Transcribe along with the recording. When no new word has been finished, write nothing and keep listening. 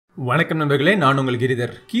வணக்கம் நண்பர்களே, நான் உங்கள்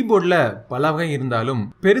கிரிதர். கீபோர்டில் பல வகை இருந்தாலும்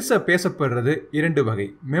பெருசா பேசப்படுறது இரண்டு வகை,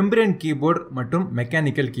 மெம்பரேன் கீபோர்டு மற்றும்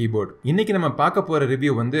மெக்கானிக்கல் கீபோர்டு. இன்னைக்கு நம்ம பார்க்க போற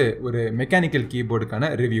ரிவ்யூ ஒரு மெக்கானிக்கல் கீபோர்டுக்கான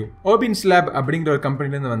ரிவ்யூ. ஓபின்ஸ் லேப் அப்படிங்கிற ஒரு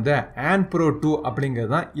கம்பெனில இருந்து வந்த ஆன் ப்ரோ 2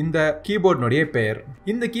 அப்படிங்கிறது தான் இந்த கீபோர்டுடைய பெயர்.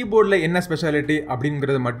 இந்த கீபோர்ட்ல என்ன ஸ்பெஷாலிட்டி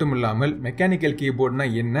அப்படிங்கிறது மட்டும் இல்லாமல் மெக்கானிக்கல் கீபோர்டுனா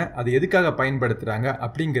என்ன, அது எதுக்காக பயன்படுத்துறாங்க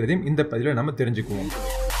அப்படிங்கிறதையும் இந்த பதிவில் நம்ம தெரிஞ்சுக்குவோம்.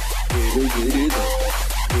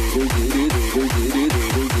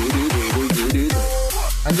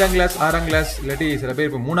 அஞ்சாம் கிளாஸ், ஆறாம் கிளாஸ், இல்லாட்டி சில பேர்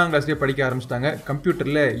இப்போ 3ஆம் கிளாஸ்லேயே படிக்க ஆரம்பிச்சிட்டாங்க.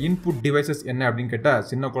 கம்ப்யூட்டரில் இன்புட் டிவைசஸ் என்ன அப்படின்னு கேட்டால்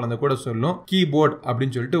சின்ன குழந்தை கூட சொல்லும் கீபோர்டு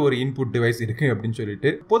அப்படின்னு சொல்லிட்டு ஒரு இன்புட் டிவைஸ் இருக்கு அப்படின்னு சொல்லிட்டு.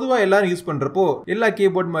 பொதுவாக எல்லாரும் யூஸ் பண்றப்போ எல்லா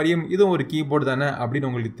கீபோர்டு மாதிரியும் இதுவும் ஒரு கீபோர்டு தானே அப்படின்னு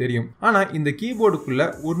உங்களுக்கு தெரியும். ஆனால் இந்த கீபோர்டுக்குள்ள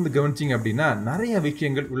ஊர்ந்து கவனிச்சிங்க அப்படின்னா நிறைய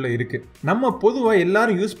விஷயங்கள் உள்ள இருக்கு. நம்ம பொதுவாக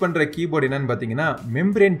எல்லாரும் யூஸ் பண்ற கீபோர்டு என்னன்னு பார்த்தீங்கன்னா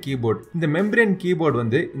மெம்பரேன் கீபோர்டு. இந்த மெம்பரேன்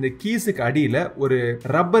கீபோர்டு இந்த கீஸுக்கு அடியில் ஒரு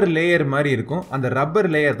ரப்பர் லேயர் மாதிரி இருக்கும். அந்த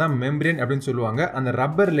ரப்பர் லேயர் தான் மெம்பரேன் அப்படின்னு சொல்லுவாங்க. அந்த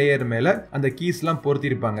ரப்பர் லேயர் மேல அந்த கீஸ் எல்லாம் பொருத்தி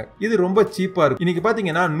இருப்பாங்க. இது ரொம்ப சீப்பா இருக்கும். இன்னைக்கு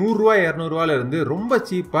பாத்தீங்கன்னா 100 ரூபாய் 200 ரூபாயில இருந்து ரொம்ப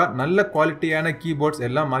சீப்பா நல்ல குவாலிட்டியான கீபோர்ட்ஸ்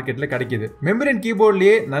எல்லாம் மார்க்கெட்ல கிடைக்குது. மெம்பரேன்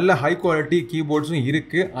கீபோர்ட்லயே நல்ல ஹை குவாலிட்டி கீபோர்ட்ஸும்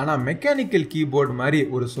இருக்கு. ஆனா மெக்கானிக்கல் கீபோர்டு மாதிரி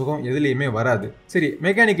ஒரு சுகம் எதுலயுமே வராது. சரி,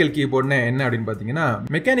 மெக்கானிக்கல் கீபோர்ட்னா என்ன அப்படின்னு பாத்தீங்கன்னா,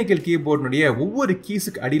 மெக்கானிக்கல் கீபோர்டுடைய ஒவ்வொரு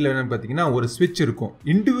கீஸுக்கு அடியில என்னன்னு பாத்தீங்கன்னா ஒரு ஸ்விட்ச் இருக்கும்.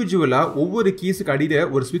 இண்டிவிஜுவலா ஒவ்வொரு கீஸுக்கு அடியில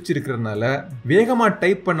ஒரு ஸ்விட்ச் இருக்கிறதுனால வேகமா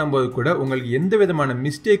டைப் பண்ணும்போது கூட உங்களுக்கு எந்த விதமான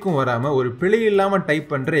மிஸ்டேக்கும் வராம ஒரு பிழை இல்லாம டைப்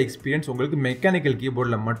பண்ற எக்ஸ்பீரியன்ஸ் உங்களுக்கு மெக்கானிக்கல்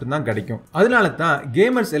கீபோர்ட்ல மட்டும் தான் கிடைக்கும். அதனால தான்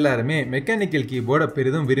கேமர்ஸ் எல்லாருமே மெக்கானிக்கல் கீபோர்டை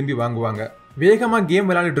பெரிதும் விரும்பி வாங்குவாங்க. வேகமா கேம்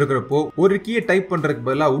விளையாடிட்டு இருக்கிறப்போ ஒரு கீயை டைப் பண்றதுக்கு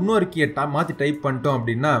பதிலா இன்னொரு கீயை மாத்தி டைப் பண்ணிட்டோம்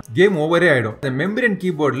அப்படின்னா கேம் ஓவரே ஆயிடும். இந்த மெம்பரேன்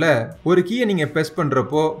கீபோர்ட்ல ஒரு கீயை நீங்க பிரஸ்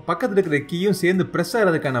பண்றப்போ பக்கத்துல இருக்கிற கீயும் சேர்ந்து பிரஸ்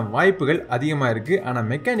ஆகிறதுக்கான வாய்ப்புகள் அதிகமா இருக்கு. ஆனா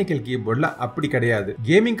மெக்கானிக்கல் கீபோர்ட்ல அப்படி கிடையாது.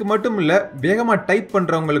 கேமிங்க்கு மட்டும் இல்ல, வேகமா டைப்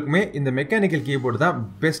பண்றவங்களுக்குமே இந்த மெக்கானிக்கல் கீபோர்டு தான்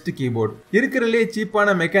பெஸ்ட் கீபோர்டு. இருக்கிறதுலே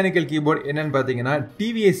சீப்பான மெக்கானிக்கல் கீபோர்டு என்னன்னு பாத்தீங்கன்னா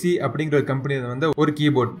டிவிஎஸ்சி அப்படிங்கிற ஒரு கம்பெனி ஒரு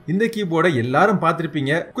கீபோர்டு. இந்த கீபோர்டை எல்லாரும்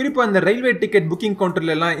பார்த்திருப்பீங்க. குறிப்பா இந்த ரயில்வே டிக்கெட் புக்கிங்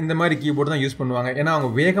கவுண்டர்ல எல்லாம் இந்த மாதிரி கீபோர்டு தான் யூஸ் பண்ணுவாங்க. ஏன்னா அவங்க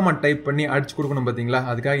வேகமா டைப் பண்ணி அடிச்சு கொடுக்கணும் பாத்தீங்களா,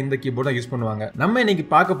 அதுக்காக இந்த கீபோர்டை யூஸ் பண்ணுவாங்க. நம்ம இன்னைக்கு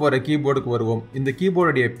பார்க்க போற கீபோர்டுக்கு வருவோம். இந்த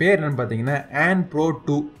கீபோர்டுடைய பேர் என்னன்னு பாத்தீங்கன்னா ஆன் ப்ரோ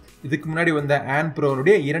 2. இதுக்கு முன்னாடி வந்த ஆன்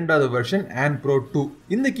ப்ரோனுடைய இரண்டாவது வெர்ஷன் ஆன் ப்ரோ 2.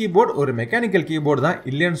 இந்த கீபோர்டு ஒரு மெக்கானிக்கல் கீபோர்டு தான்,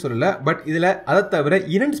 இல்லைன்னு சொல்லல. பட் இதுல அதை தவிர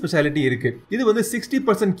இரண்டு ஸ்பெஷாலிட்டி இருக்கு. இது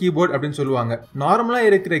 60% கீபோர்டு அப்படின்னு சொல்லுவாங்க. நார்மலா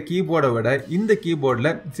இருக்கிற கீபோர்டை விட இந்த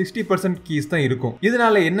கீபோர்ட்ல 60% கீஸ் தான் இருக்கும்.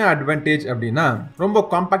 இதனால என்ன அட்வான்டேஜ் அப்படின்னா, ரொம்ப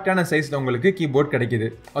காம்பாக்டான சைஸ்ல உங்களுக்கு கீபோர்டு கிடைக்குது.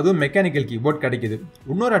 அதுவும் மெக்கானிக்கல் கீபோர்டு கிடைக்குது.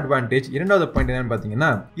 இன்னொரு அட்வான்டேஜ், இரண்டாவது பாயிண்ட் என்னன்னு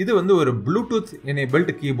பாத்தீங்கன்னா, இது ஒரு Bluetooth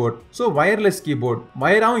enabled keyboard. So wireless keyboard,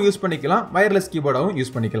 வயராவும் use பண்ணிக்கலாம், வயர்லெஸ் கீபோர்டாவும்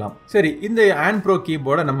யூஸ் பண்ணிக்கலாம். சரி, இந்த ஆன் ப்ரோ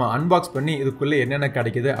கீபோர்டை நம்ம அன்பாக்ஸ் பண்ணி இதுக்குள்ள என்னென்ன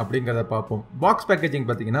கிடைக்குது அப்படிங்கறத பார்ப்போம். பாக்ஸ் பேக்கேஜிங்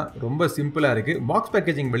பாத்தீங்கன்னா ரொம்ப சிம்பிளா இருக்கு. பாக்ஸ்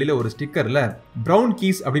பேக்கேஜிங் வெளியில ஒரு ஸ்டிக்கர்ல பிரவுன்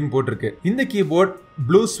கீஸ் அப்படின்னு போட்டிருக்கு. இந்த கீபோர்ட்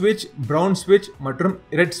ப்ளூ ஸ்விட்ச், பிரவுன் ஸ்விட்ச் மற்றும்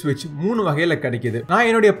ரெட் ஸ்விட்ச் 3 வகையில கிடைக்குது. நான்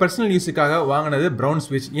என்னுடைய பர்சனல் யூஸுக்காக வாங்கினது பிரவுன்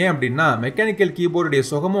ஸ்விட்ச். ஏன் அப்படின்னா மெக்கானிக்கல் கீபோர்டுடைய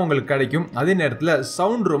சுகமும் உங்களுக்கு கிடைக்கும், அதே நேரத்தில்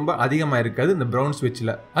சவுண்ட் ரொம்ப அதிகமா இருக்காது இந்த பிரவுன்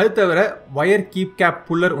ஸ்விட்ச்ல. அது தவிர வயர் கீ கேப்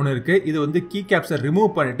புல்லர் ஒன்று இருக்கு. இது கீ கேப்ஸை ரிமூவ்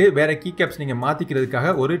பண்ணிட்டு வேற கீ கேப்ஸ் நீங்க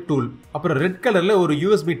மாத்திக்கிறதுக்காக ஒரு டூல். அப்புறம் ரெட் கலர்ல ஒரு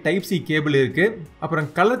யூஎஸ்பி டைப் சி கேபிள் இருக்கு. அப்புறம்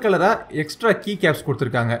கலரா எக்ஸ்ட்ரா கீ கேப்ஸ்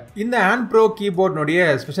கொடுத்திருக்காங்க. இந்த ஆன் ப்ரோ கீபோர்டுடைய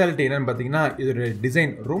ஸ்பெஷாலிட்டி என்னன்னு பாத்தீங்கன்னா, இதோட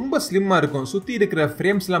டிசைன் ரொம்ப ஸ்லிம்மா இருக்கும். சுத்தி இருக்கிற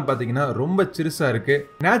ஃப்ரேம்ஸ் எல்லாம் பாத்தீங்கன்னா ரொம்ப சிறுசா இருக்கு.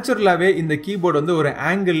 நேச்சுரலாவே இந்த கீபோர்டு ஒரு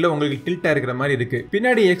ஆங்கிள் உங்களுக்கு டில்ட் ஆகிற மாதிரி இருக்கு.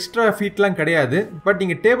 பின்னாடி எக்ஸ்ட்ரா ஃபீட்லாம் கிடையாது. பட்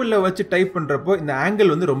நீங்க டேபிள்ல வச்சு டைப் பண்றப்போ இந்த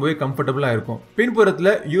ஆங்கிள் ரொம்பவே கம்ஃபர்டபுளா இருக்கும்.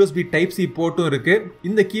 பின்புறத்துல யூஎஸ்பி டைப் சி போர்ட்டும் இருக்கு.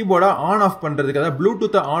 இந்த கீபோர்டை ஆன் ஆஃப் பண்றதுக்கு, அதாவது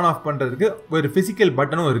ப்ளூடூத்தை ஆன் ஆஃப் பண்றதுக்கு ஒரு பிசிக்கல்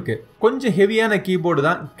பட்டனும் இருக்கு. கொஞ்சம் ஹெவியான கீபோர்டு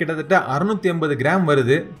தான், கிட்டத்தட்ட 650 கிராம்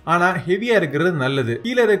வருது. ஆனா ஹெவியா இருக்கிறது நல்லது.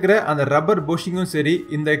 கீழே இருக்கிற அந்த ரப்பர் புஷிங்கும் சரி,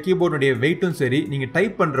 இந்த கீபோர்டுடைய வெயிட்டும் சரி, நீங்க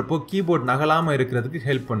டைப் பண்றப்போ கீபோர்டு நகலாம இருக்கிறதுக்கு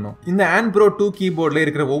ஹெல்ப் பண்ணும். இந்த ஆன் ப்ரோ 2 கீபோர்ட்ல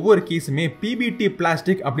இருக்கிற ஒவ்வொரு கீஸுமே பிபிடி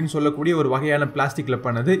பிளாஸ்டிக் அப்படின்னு சொல்லக்கூடிய ஒரு வகையான பிளாஸ்டிக்ல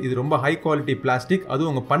பண்ணது. இது ரொம்ப ஹை குவாலிட்டி பிளாஸ்டிக். அது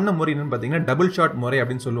உங்க பண்ண முறை என்னன்னு பாத்தீங்கன்னா டபுள் ஷாட் முறை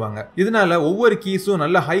அப்படின்னு சொல்லுவாங்க. இதனால ஒவ்வொரு கீஸும்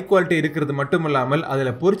நல்ல ஹை குவாலிட்டி இருக்கிறது மட்டும் இல்லாமல்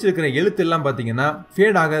அதுல பொறிச்சிருக்கிற எழுத்து எல்லாம் பாத்தீங்கன்னா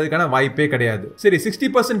ஃபேட் ஆகிறதுக்கான வாய்ப்பே கிடையாது. சரி,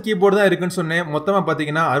 60% கீபோர்டு தான் இருக்குன்னு சொன்னேன். மொத்தமா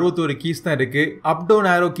பாத்தீங்கன்னா 61 கீஸ் தான் இருக்கு. அப் டவுன்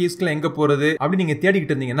ஆரோ கீஸ்க்குள்ள எங்க போறது அப்படி நீங்க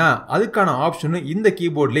தேடிக்கிட்டு இருந்தீங்கன்னா அதுக்கான ஆப்ஷன் இந்த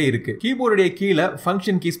கீபோர்ட்ல இருக்கு. கீபோர்டுடைய கீழே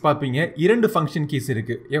ஃபங்க்ஷன் கீஸ் பாப்பீங்க. 2 ஃபங்க்ஷன் கீஸ்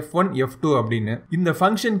இருக்கு, F1 F2 அப்படின்னு. இந்த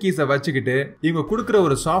ஃபங்க்ஷன் கீஸை வச்சுக்கிட்டு இவங்க கொடுக்கிற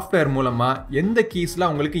ஒரு சாஃப்ட்வேர் மூலமா எந்த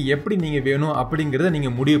கீஸ்லாம் உங்களுக்கு எப்படி நீங்க வேணும் அப்படிங்கறத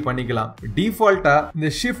நீங்க முடிவு பண்ணிக்கலாம். டிஃபால்ட்டா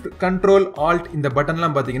இந்த ஷிஃப்ட் கண்ட்ரோல் ஆல்ட் இந்த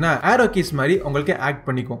பட்டன்லாம் பாத்தீங்கன்னா ஆரோ கீஸ் மாதிரி உங்களுக்கு ஆக்ட்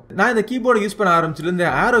பண்ணிக்கும். நான் இந்த கீபோர்டு யூஸ் பண்ண ஆரம்பிச்சதுல இந்த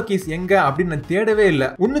ஆரோ கீஸ் எங்க அப்படின்னு நான் தேடவே இல்லை.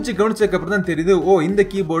 உன்னிச்சு கவனிச்சதுக்கு அப்புறம் தான் தெரியுது, ஓ இந்த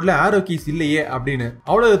கீபோர்ட்ல ஆரோ கீஸ் இல்லையே அப்படின்னு.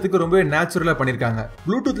 அவ்வளவுக்கு ரொம்பவே நேச்சுரலா பண்ணிருக்காங்க.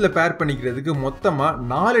 ப்ளூடூத்ல பேர் பண்ணிக்கிறதுக்கு மொத்தமா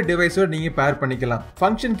 4 டிவைஸோட நீங்க பேர் பண்ணிக்கலாம்.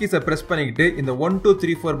 ஃபங்க்ஷன் கீஸை பிரஸ் பண்ணிக்கிட்டு இந்த இந்த 1 2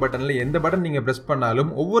 3 4 பட்டன்ல எந்த பட்டன் நீங்க பிரஸ் பண்ணாலும்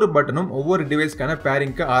ஒவ்வொரு பட்டனும் ஒவ்வொரு டிவைஸ்க்கான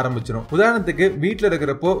பேரிங்க்கு ஆரம்பிச்சிடும். உதாரணத்துக்கு வீட்ல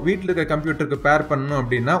இருக்கிறப்போ வீட்ல இருக்கிற கம்ப்யூட்டருக்கு பேர் பண்ணணும்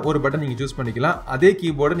அப்படின்னா ஒரு பட்டன் நீங்க சூஸ் பண்ணிக்கலாம். அதே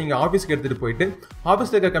கீபோர்டை நீங்க ஆபீஸ்க்கு எடுத்துட்டு போயிட்டு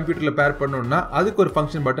ஆபீஸ்ல இருக்கிற கம்ப்யூட்டர்ல பேர் பண்ணணும்னா அதுக்கு ஒரு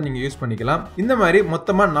ஃபங்க்ஷன் பட்டன் நீங்க யூஸ் பண்ணிக்கலாம். இந்த மாதிரி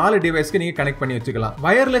மொத்தமா 4 டிவைஸ்க்கு நீங்க கனெக்ட் பண்ணி வச்சுக்கலாம்.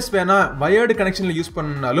 வயர்லெஸ் வேணா வயர்டு கனெக்ஷன்ல யூஸ்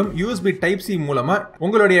பண்ணாலும் USB டைப் C மூலமா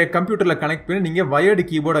உங்களுடைய கம்ப்யூட்டர்ல கனெக்ட் பண்ணி நீங்க வயர்டு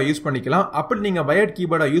கீபோர்டை யூஸ் பண்ணிக்கலாம். அப்படி நீங்க வயர்டு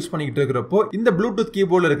கீபோர்டை யூஸ் பண்ணிக்கிட்டு இருக்கிறப்போ இந்த ப்ளூடூத்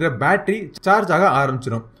கீபோர்ட்ல இருக்கிற பேட்டரி சார்ஜ் ஆக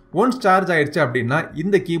ஆரம்பிச்சிடும். ஒன்ஸ் சார்ஜ் ஆயிடுச்சு அப்படின்னா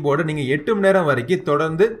இந்த கீபோர்டை நீங்க 8 மணி நேரம் வரைக்கும்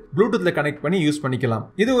தொடர்ந்து ப்ளூடூத்ல கனெக்ட் பண்ணி யூஸ் பண்ணிக்கலாம்.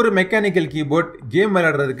 இது ஒரு மெக்கானிக்கல் கீபோர்ட், கேம்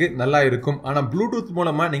விளையாடுறதுக்கு நல்லா இருக்கும். ஆனா ப்ளூடூத்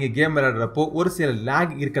மூலமா நீங்க கேம் விளையாடுறப்போ ஒரு சில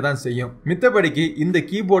லேக் இருக்க தான் செய்யும். மித்தபடிக்கு இந்த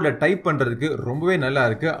கீபோர்டை டைப் பண்றதுக்கு ரொம்பவே நல்லா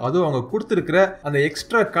இருக்கு. அதுவும் அவங்க கொடுத்திருக்கிற அந்த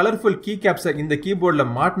எக்ஸ்ட்ரா கலர்ஃபுல் கீ கேப்ஸை இந்த கீபோர்ட்ல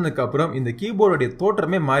மாட்டினதுக்கு அப்புறம் இந்த கீபோர்டுடைய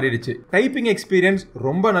தோற்றமே மாறிடுச்சு. டைப்பிங் எக்ஸ்பீரியன்ஸ்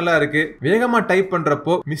ரொம்ப நல்லா இருக்கு. வேகமா டைப்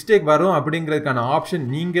பண்றப்போ மிஸ்டேக் வரும் அப்படிங்கிறதுக்கான ஆப்ஷன்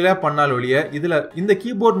நீங்களே பண்ணால் ஒழிய இதுல இந்த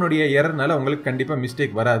கீபோர்ட் எரர்னால உங்களுக்கு கண்டிப்பா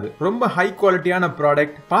மிஸ்டேக் வராது. ரொம்ப ஹை குவாலிட்டியான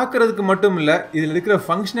ப்ராடக்ட். பார்க்கிறதுக்கு மட்டும் இல்ல இதுல இருக்கிற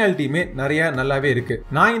ஃபங்க்ஷனாலிட்டியுமே நிறைய நல்லாவே இருக்கு.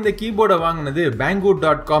 நான் இந்த கீபோர்டை வாங்கினது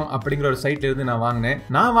banggood.com அப்படிங்கிற ஒரு சைட்ல இருந்து நான் வாங்கினேன்.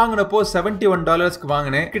 நான் வாங்கினப்போ $71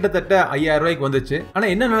 வாங்கினேன். கிட்டத்தட்ட 5000 ரூபாய்க்கு வந்துச்சு. ஆனா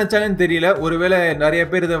என்ன நினைச்சாங்கன்னு தெரியல. ஒருவேளை நிறைய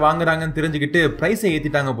பேர் இதை வாங்குறாங்கன்னு தெரிஞ்சுக்கிட்டு பிரைஸை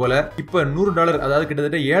ஏத்திட்டாங்க போல. இப்ப $100 அதாவது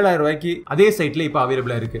கிட்டத்தட்ட 7000 ரூபாய்க்கு அதே சைட்ல இப்ப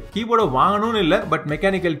அவைலபிளா இருக்கு. கீபோர்டை வாங்கணும்னு இல்ல, பட்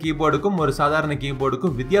மெக்கானிக்கல் கீபோர்டுக்கும் ஒரு சாதாரண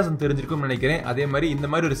கீபோர்டுக்கும் வித்தியாசம் தெரிஞ்சிருக்கும் நினைக்கிறேன். அதே மாதிரி இந்த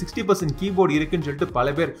மாதிரி ஒரு 60% கீபோர்டு இருக்குன்னு சொல்லிட்டு பல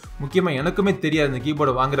பேர், முக்கியமா எனக்குமே தெரியாது இந்த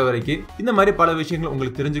கீபோர்டு வாங்குற வரைக்கும். இந்த மாதிரி பல விஷயங்கள்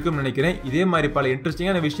உங்களுக்கு தெரிஞ்சுக்கும் நினைக்கிறேன். இதே மாதிரி பல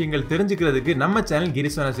இன்ட்ரெஸ்டிங்கான விஷயங்கள் தெரிஞ்சுக்கிறதுக்கு நம்ம சேனல்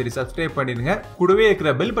GiriSonnaSeri சப்ஸ்கிரைப் பண்ணிடுங்க. கூடவே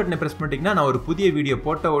இருக்கிற பெல் பட்டனை பிரஸ் பண்ணிட்டீங்கன்னா நான் ஒரு புதிய வீடியோ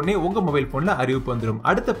போட்ட உடனே உங்க மொபைல் போன்ல அறிவிப்பு வந்துடும்.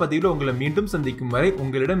 அடுத்த பதிவில் உங்களை மீண்டும் சந்திக்கும் வரை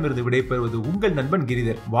உங்களிடமிருந்து விடைபெறுவது உங்கள் நண்பன்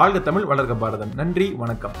கிரிதர். வாழ்க தமிழ், வளர்க பாரதம். நன்றி,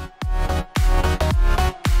 வணக்கம்.